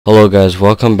Hello guys,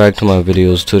 welcome back to my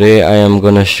videos. Today I am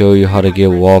gonna show you how to get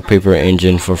Wallpaper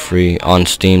Engine for free on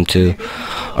Steam too.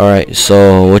 Alright,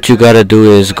 so what you gotta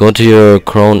do is go to your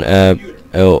Chrome app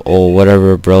or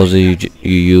whatever browser you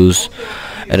use,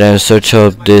 and then search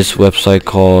up this website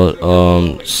called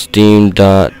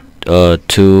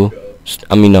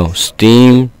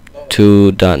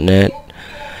steam2.net,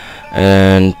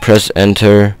 and press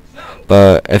enter.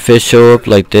 But if it show up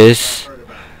like this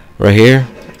right here,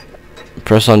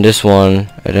 press on this one,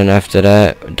 and then after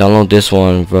that download this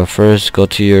one. But first go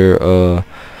to your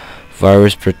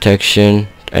virus protection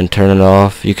and turn it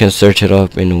off. You can search it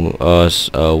up in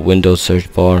Windows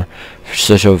search bar,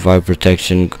 search up virus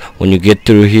protection. When you get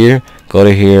through here, go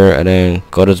to here and then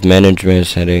go to management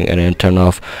setting and then turn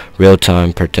off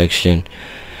real-time protection.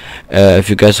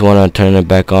 If you guys want to turn it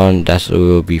back on, that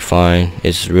will be fine.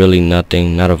 It's really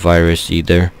nothing, not a virus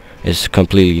either. It's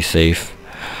completely safe.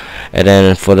 And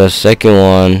then for the second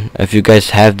one, if you guys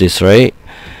have this, right,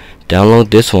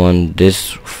 download this one,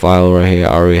 this file right here.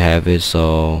 I already have it,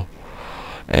 so,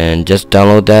 and just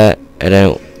download that, and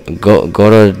then go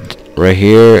to right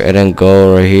here, and then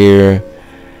go right here,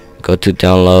 go to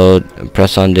download, and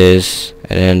press on this,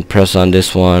 and then press on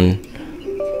this one,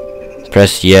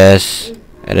 press yes,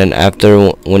 and then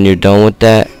after, when you're done with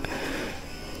that,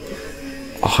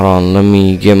 hold on, let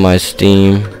me get my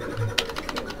Steam.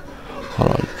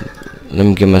 Hold on. Let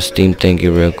me get my Steam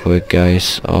thingy real quick,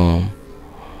 guys.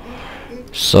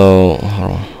 So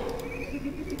hold on.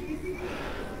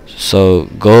 So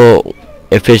go,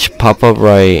 if it pop up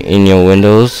right in your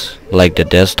Windows, like the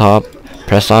desktop,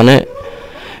 press on it,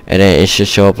 and then it should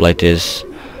show up like this.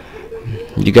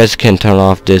 You guys can turn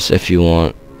off this if you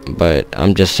want, but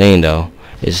I'm just saying though,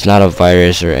 it's not a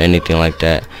virus or anything like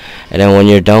that. And then when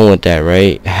you're done with that,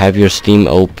 right, have your Steam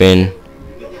open,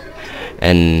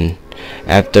 and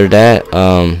after that,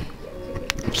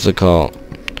 what's it called,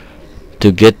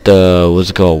 to get the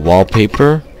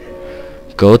wallpaper,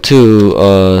 go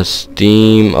to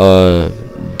Steam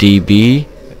DB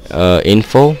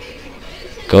info,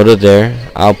 go to there.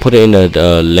 I'll put it in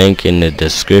the link in the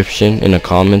description, in the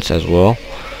comments as well,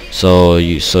 so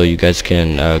you guys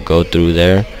can go through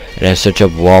there and then search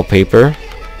up wallpaper.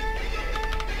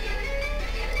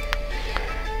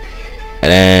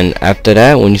 And then after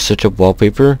that, when you search up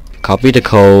wallpaper, copy the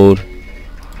code.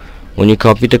 When you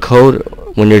copy the code,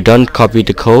 when you're done copy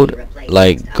the code,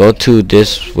 like go to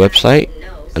this website,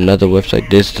 another website,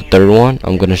 this is the third one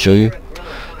I'm gonna show you.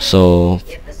 So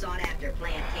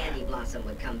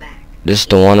this is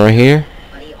the one right here,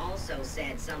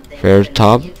 very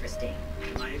top.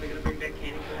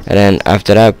 And then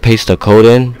after that, paste the code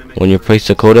in. When you paste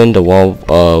the code in, the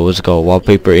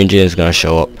Wallpaper Engine is gonna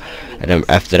show up. And then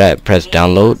after that, press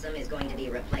download,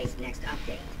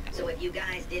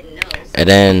 and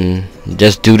then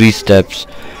just do these steps.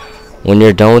 When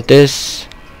you're done with this,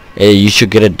 you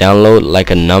should get a download like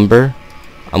a number.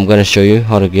 I'm gonna show you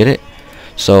how to get it.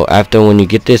 So after, when you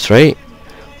get this, right,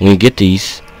 when you get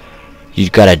these,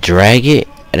 you gotta drag it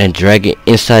and then drag it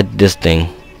inside this thing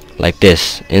like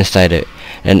this, inside it.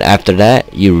 And after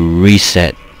that, you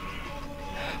reset.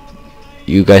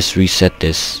 You guys reset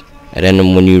this, and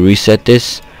then when you reset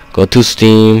this, go to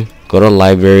Steam, go to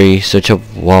library, search up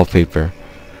wallpaper,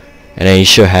 and then you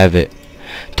should have it.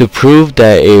 To prove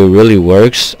that it really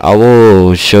works, I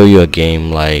will show you a game.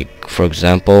 Like for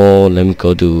example, let me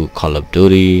go to Call of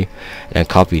Duty and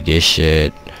copy this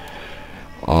shit.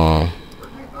 Hold on.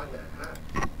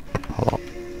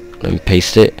 Let me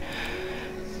paste it.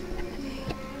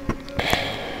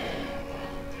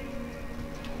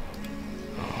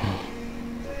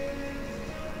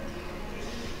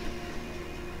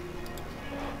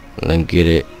 Let me get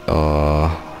it.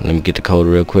 Let me get the code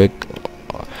real quick.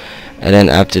 And then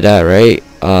after that, right,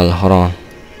 hold on,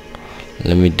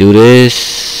 let me do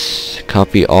this,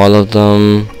 copy all of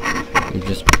them. I'm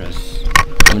just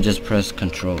press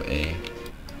Control A.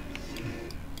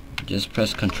 Just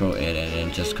press Control A and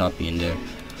then just copy in there.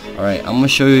 Alright, I'm gonna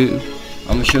show you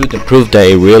the proof that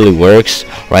it really works.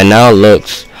 Right now,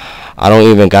 looks, I don't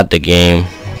even got the game.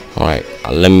 Alright,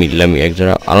 let me exit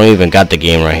out. I don't even got the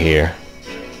game right here.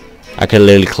 I can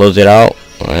literally close it out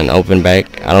and open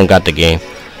back. I don't got the game.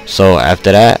 So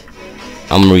after that,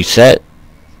 I'm reset.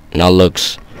 Now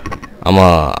looks, I'm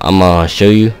show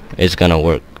you it's gonna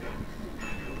work.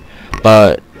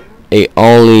 But it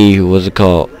only,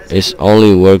 it's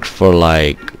only worked for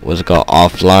like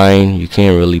offline. You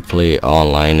can't really play it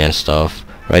online and stuff.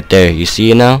 Right there, you see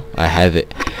it now, I have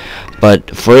it. But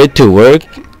for it to work,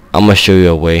 I'm gonna show you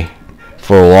a way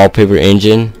for a Wallpaper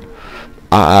Engine.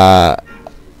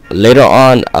 Later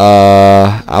on,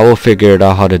 I will figure it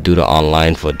out how to do the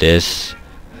online for this.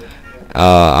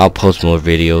 I'll post more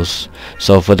videos.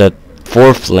 So for the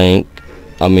fourth link,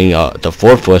 the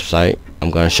fourth website I'm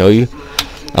gonna show you,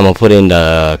 I'm gonna put in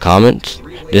the comments.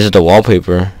 This is the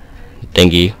wallpaper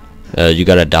thingy. You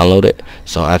gotta download it.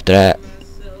 So after that,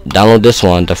 download this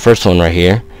one, the first one right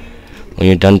here. When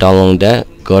you're done downloading that,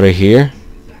 go to here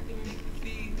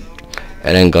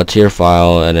and then go to your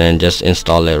file and then just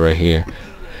install it right here.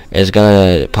 It's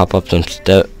gonna pop up some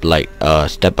step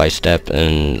by step,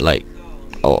 and like,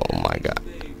 oh my god,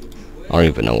 I don't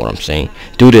even know what I'm saying.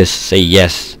 Do this, say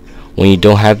yes. When you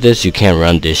don't have this, you can't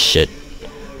run this shit.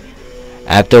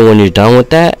 After, when you're done with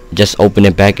that, just open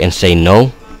it back and say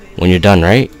no when you're done,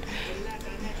 right?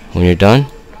 When you're done,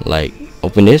 like,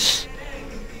 open this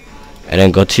and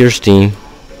then go to your Steam,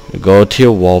 go to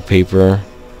your wallpaper,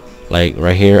 like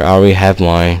right here. I already have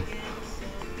mine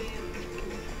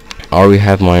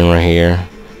right here.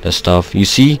 The stuff you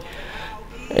see,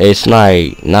 it's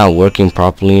not working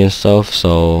properly and stuff,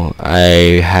 so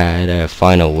I had to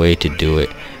find a way to do it.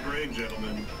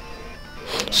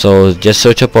 So just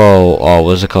search up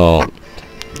what's it called,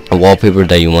 a wallpaper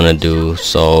that you want to do.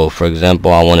 So for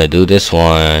example, I want to do this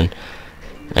one,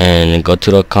 and go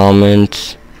to the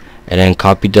comments and then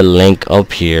copy the link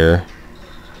up here,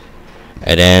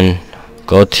 and then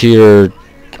go to your,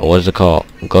 what's it called,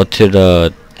 go to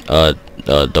the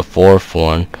fourth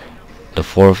one, the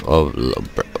fourth of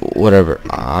whatever,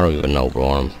 I don't even know,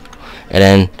 bro. And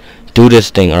then do this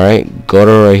thing, alright? Go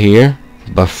to right here.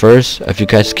 But first, if you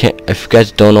guys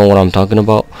don't know what I'm talking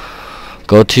about,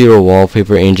 go to your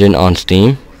Wallpaper Engine on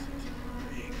Steam.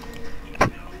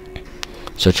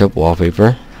 Search up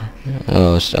wallpaper.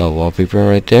 Wallpaper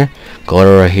right there. Go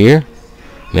to right here,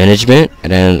 management,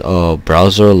 and then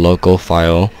browser local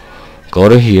file. Go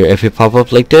to here. If it pop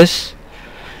up like this,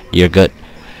 you're good.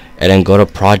 And then go to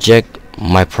project,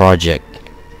 my project.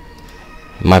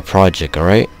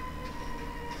 Alright,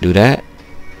 do that,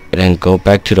 and then go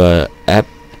back to the app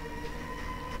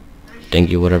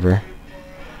thingy, whatever,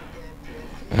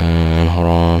 and hold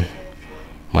on,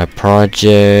 my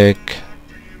project,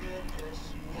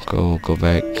 go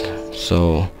back.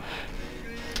 So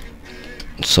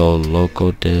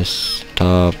local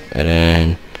desktop, and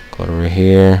then go to right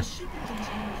here.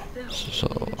 So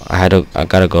I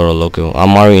gotta go to local.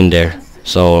 I'm already in there.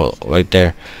 So right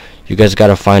there, you guys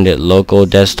gotta find it, local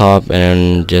desktop, and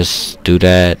then just do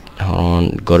that. Hold on,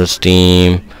 go to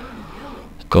Steam,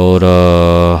 go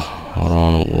to, hold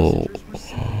on, whoa,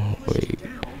 wait,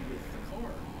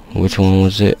 which one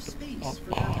was it?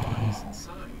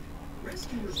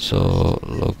 So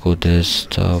local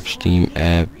desktop, Steam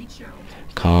app,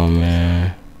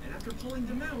 comment,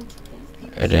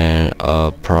 and then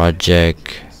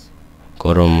project,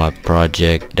 go to my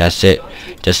project. That's it.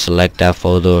 Just select that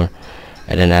folder,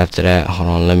 and then after that, hold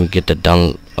on, let me get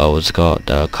the what's it called,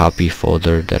 the copy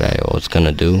folder that I was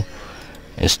gonna do.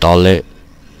 Install it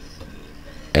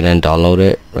and then download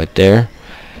it right there,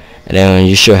 and then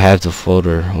you should have the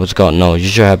folder, what's it called, no, you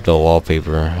should have the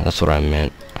wallpaper. That's what I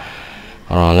meant.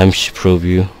 Hold on, let me prove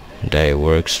you that it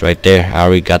works. Right there, I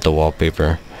already got the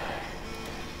wallpaper.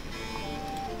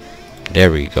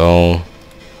 There we go.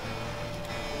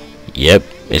 Yep,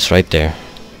 it's right there.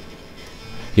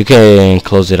 You can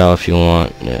close it out if you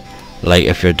want. Like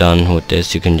if you're done with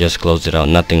this, you can just close it out.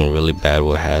 Nothing really bad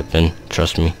will happen,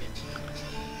 trust me.